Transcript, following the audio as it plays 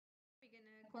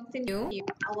Continue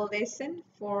our lesson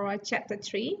for chapter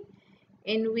 3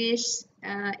 in which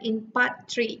in part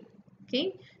 3.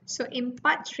 Okay, so in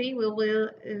part 3 we will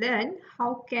learn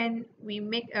how can we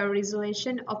make a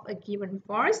resolution of a given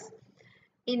force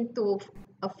into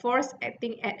a force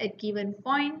acting at a given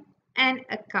point and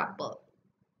a couple.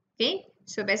 Okay,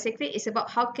 so basically it's about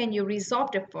how can you resolve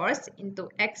the force into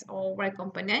x or y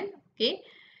component, okay,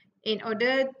 in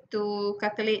order to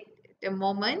calculate the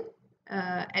moment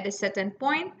at a certain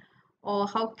point, or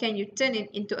how can you turn it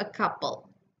into a couple.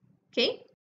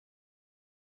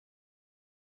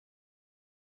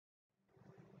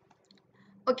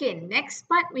 Okay, next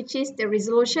part, which is the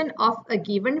resolution of a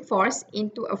given force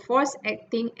into a force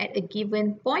acting at a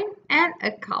given point and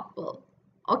a couple.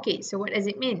 Okay, so what does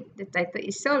it mean? The title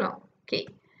is so long. Okay,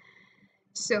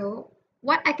 so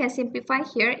what I can simplify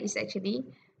here is actually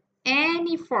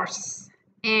any force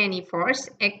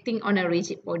acting on a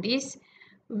rigid bodies,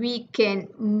 we can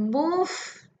move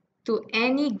to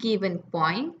any given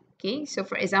point. Okay, so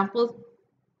for example,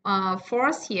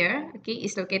 force here, okay,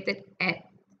 is located at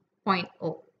point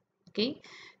O. Okay,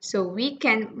 so we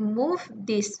can move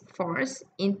this force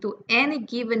into any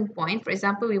given point. For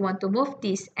example, we want to move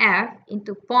this F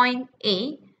into point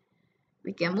A.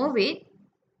 We can move it,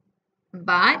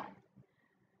 but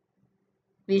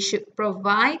we should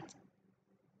provide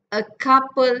a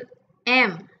couple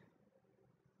M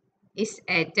is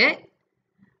added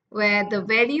where the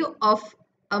value of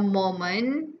a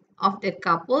moment of the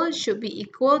couple should be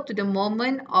equal to the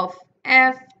moment of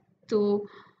F to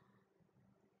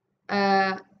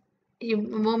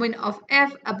moment of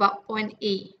F about point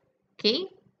A. Okay,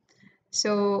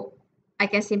 so I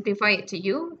can simplify it to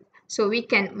you. So we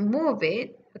can move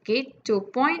it, okay, to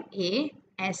point A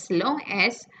as long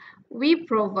as we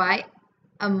provide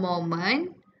a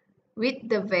moment with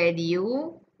the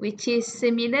value which is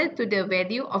similar to the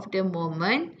value of the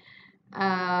moment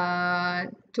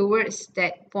towards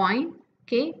that point,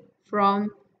 okay, from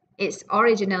its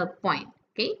original point.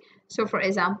 Okay, so for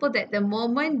example, that the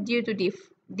moment due to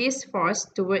this force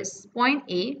towards point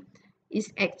A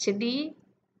is actually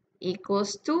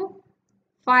equals to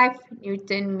 5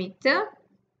 Newton meter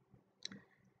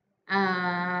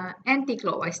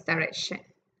anti-clockwise direction.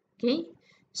 Okay,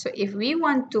 so if we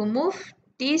want to move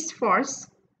this force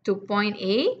to point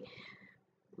A,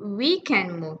 we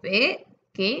can move it,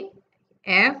 okay,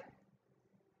 F,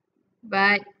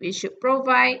 but we should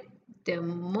provide the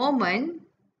moment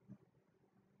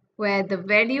where the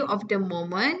value of the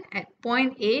moment at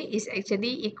point A is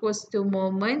actually equals to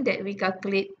moment that we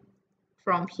calculate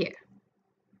from here.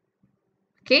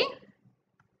 Okay,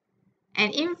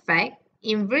 and in fact,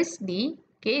 inversely,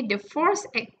 okay, the force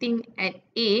acting at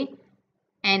A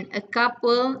and a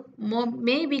couple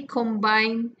may be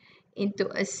combined into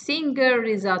a single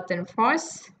resultant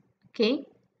force, okay,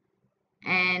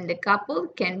 and the couple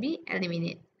can be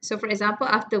eliminated. So for example,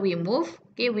 after we move,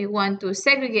 okay, we want to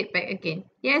segregate back again.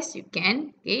 Yes, you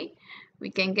can, okay,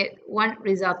 we can get one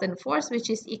resultant force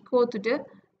which is equal to the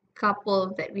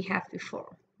couple that we have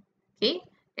before. Okay,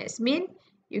 that means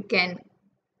you can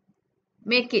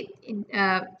make it in,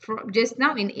 from just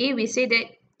now in A we say that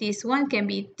this one can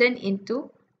be turned into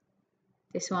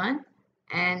this one,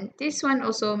 and this one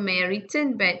also may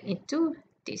return back into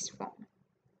this form.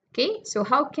 Okay, so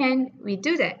how can we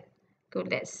do that? So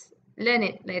let's learn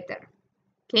it later.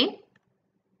 Okay,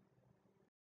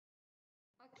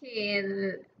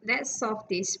 let's solve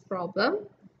this problem.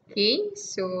 Okay,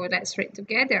 so let's read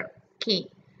together. Okay,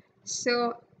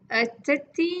 so a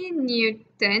 30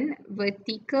 Newton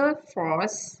vertical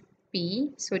force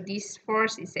P, so this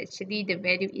force is actually the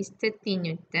value is 30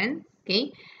 Newton,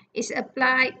 okay, is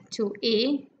applied to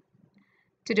A,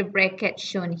 to the bracket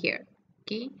shown here,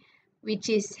 okay, which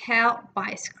is held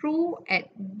by screw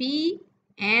at B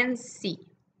and C.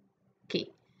 Okay,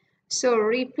 so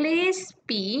replace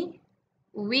P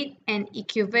with an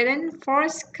equivalent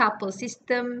force couple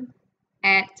system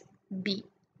at B.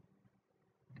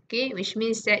 Okay, which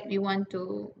means that we want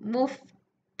to move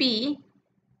P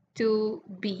to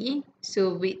B,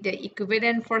 so with the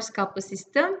equivalent force couple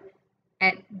system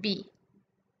at B.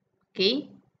 Okay,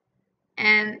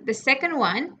 and the second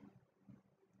one,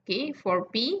 okay, for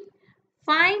P,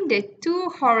 find the two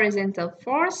horizontal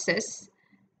forces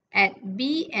at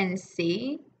B and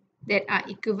C that are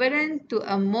equivalent to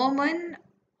a moment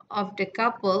of the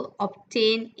couple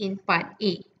obtained in part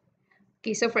A.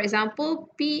 Okay, so for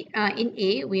example, P in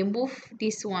A, we move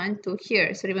this one to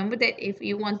here. So remember that if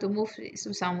you want to move it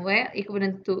to somewhere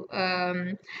equivalent to,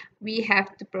 we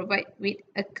have to provide with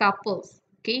a couple.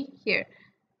 Okay, here.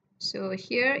 So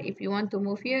here, if you want to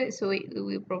move here, so we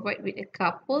will provide with a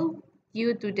couple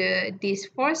due to this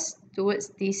force towards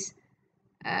this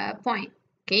point.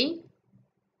 Okay,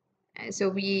 and so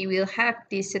we will have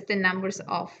these certain numbers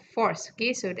of force.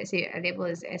 Okay, so let's say I label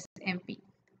as SMP.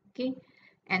 Okay,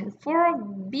 and for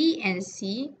B and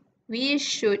C, we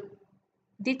should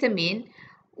determine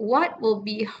what will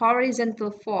be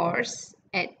horizontal force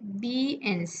at B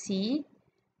and C,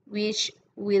 which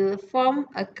will form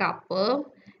a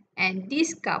couple, and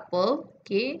this couple,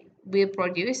 okay, will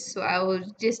produce, so I will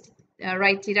just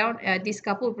write it out. This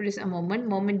couple will produce a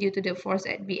moment due to the force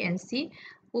at B and C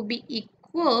will be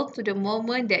equal to the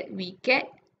moment that we get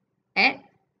at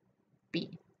B.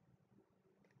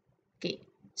 Okay,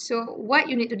 so what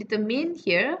you need to determine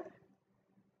here,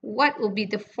 what will be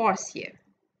the force here?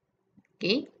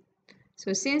 Okay,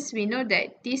 so since we know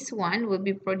that this one will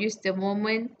be produced the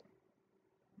moment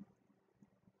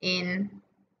in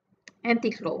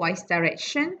anti-clockwise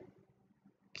direction,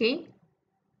 okay,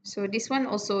 so this one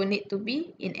also need to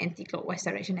be in anti-clockwise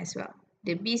direction as well.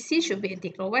 The BC should be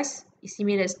anti-clockwise, is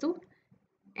similar to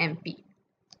MP.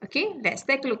 Okay, let's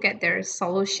take a look at their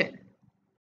solution.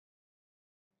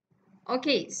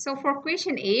 Okay, so for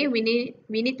question A, we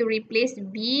need to replace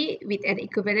B with an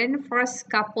equivalent force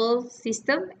couple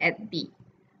system at B.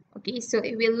 Okay, so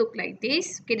it will look like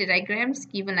this. Okay, the diagram is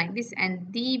given like this,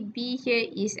 and DB here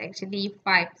is actually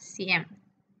 5 cm.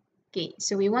 Okay,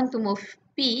 so we want to move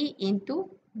P into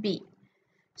B.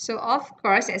 So of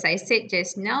course, as I said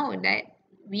just now, that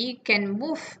we can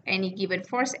move any given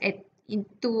force at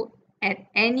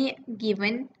any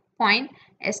given point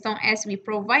as long as we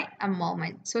provide a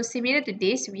moment. So similar to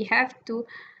this, we have to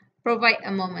provide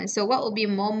a moment. So what will be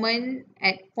moment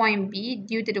at point B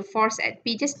due to the force at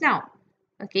P just now?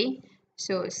 Okay,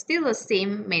 so still the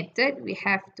same method. We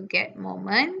have to get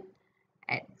moment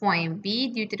at point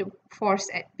B due to the force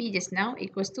at P just now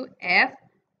equals to F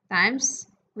times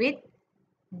with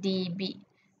dB.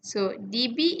 So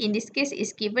dB in this case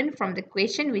is given from the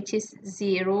question, which is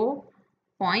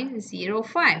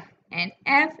 0.05, and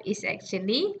F is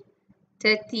actually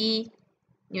 30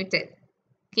 Newton.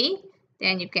 Okay,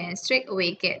 then you can straight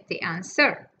away get the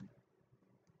answer.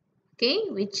 Okay,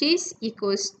 which is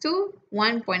equals to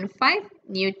 1.5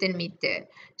 Newton meter.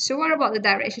 So what about the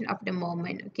direction of the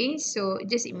moment? Okay, so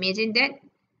just imagine that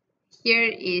here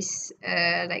is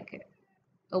like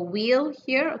a wheel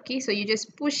here. Okay, so you're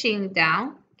just pushing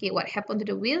down. Okay, what happened to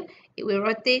the wheel? It will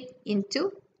rotate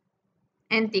into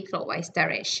anti-clockwise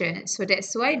direction. So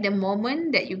that's why the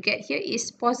moment that you get here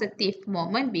is positive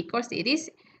moment, because it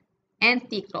is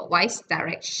anti-clockwise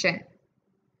direction.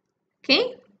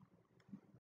 Okay.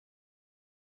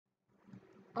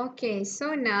 Okay,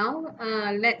 so now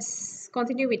let's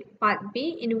continue with part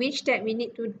B, in which that we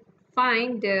need to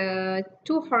find the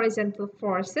two horizontal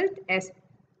forces as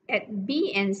at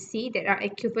B and C that are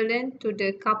equivalent to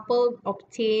the couple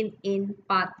obtained in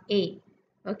part A.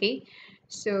 Okay,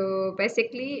 so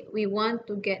basically we want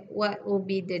to get what will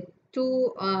be the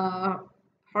two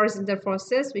horizontal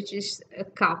forces, which is a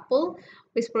couple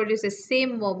which produce the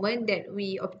same moment that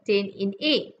we obtain in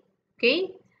A.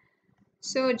 Okay,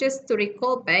 so just to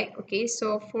recall back, okay,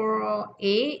 so for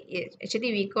A,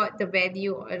 actually we got the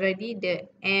value already, the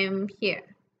M here.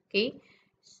 Okay,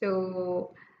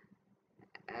 so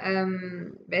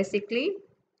basically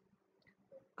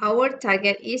our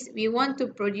target is we want to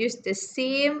produce the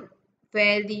same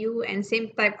value and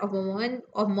same type of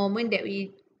moment that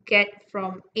we get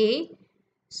from A.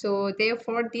 So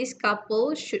therefore this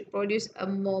couple should produce a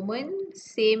moment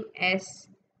same as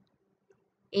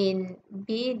in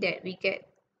B that we get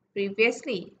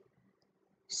previously.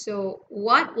 So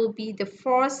what will be the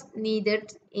force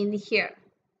needed in here?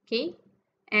 Okay,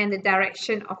 and the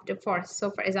direction of the force.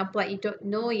 So for example, you don't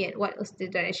know yet what is the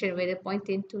direction, whether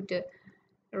pointing to the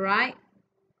right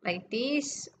like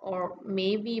this, or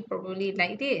maybe probably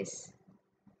like this.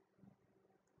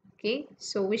 Okay,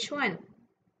 so which one?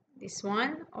 This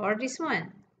one or this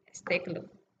one? Let's take a look.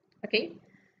 Okay,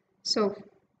 so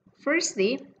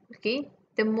firstly, okay,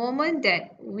 the moment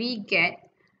that we get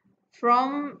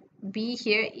from B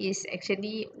here is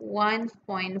actually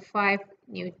 1.5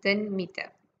 Newton meter.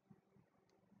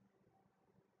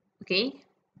 Okay,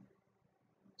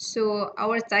 so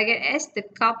our target as the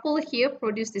couple here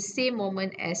produce the same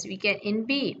moment as we get in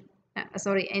B. And as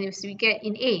we get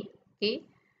in A. Okay,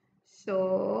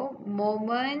 so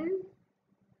moment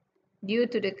due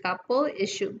to the couple, it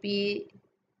should be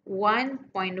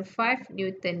 1.5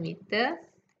 Newton meter.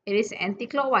 It is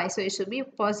anti-clockwise, so it should be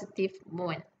positive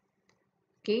moment.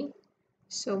 Okay,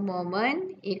 so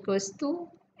moment equals to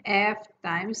F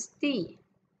times T.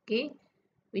 Okay,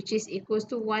 which is equals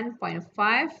to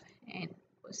 1.5 and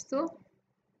equals to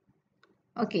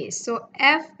Okay, so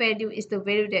F value is the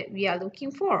value that we are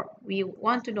looking for. We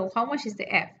want to know how much is the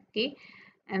F, okay?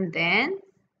 And then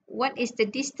what is the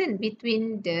distance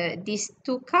between these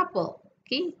two couple,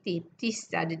 okay?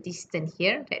 These are the distance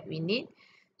here that we need.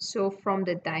 So from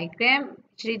the diagram,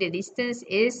 actually the distance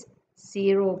is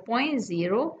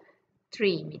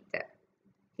 0.03 meter,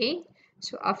 okay?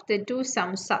 So after do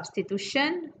some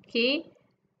substitution, okay,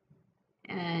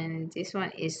 and this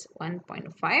one is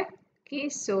 1.5. Okay,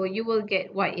 so you will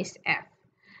get what is F,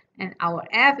 and our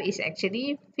F is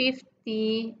actually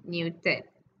 50 Newton.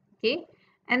 Okay,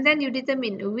 and then you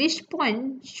determine which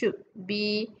point should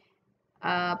be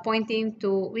pointing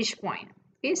to which point.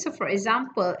 Okay, so for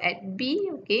example at B,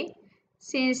 okay,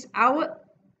 since our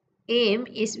aim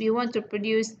is we want to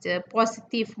produce the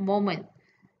positive moment,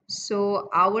 so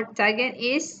our target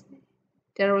is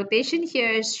the rotation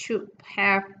here should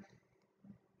have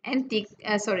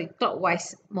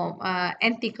anti-clockwise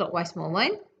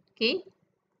moment, okay,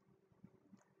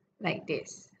 like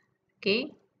this,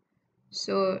 okay.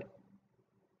 So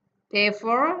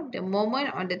therefore the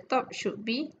moment on the top should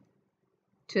be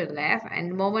to the left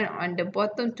and the moment on the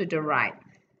bottom to the right,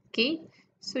 okay.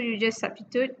 So you just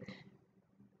substitute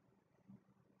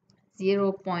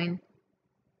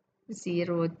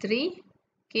 0.03,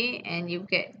 okay, and you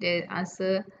get the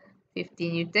answer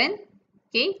 50 Newton,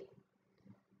 okay.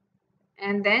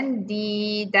 And then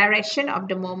the direction of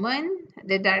the moment,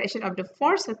 the direction of the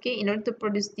force, okay, in order to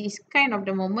produce this kind of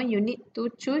the moment, you need to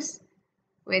choose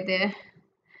whether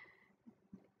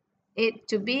it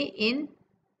to be in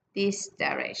this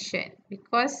direction,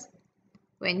 because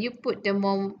when you put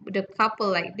the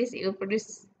couple like this, it will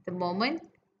produce the moment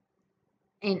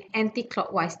in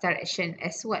anti-clockwise direction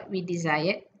as what we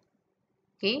desired,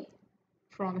 okay,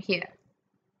 from here.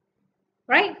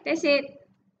 Right, that's it.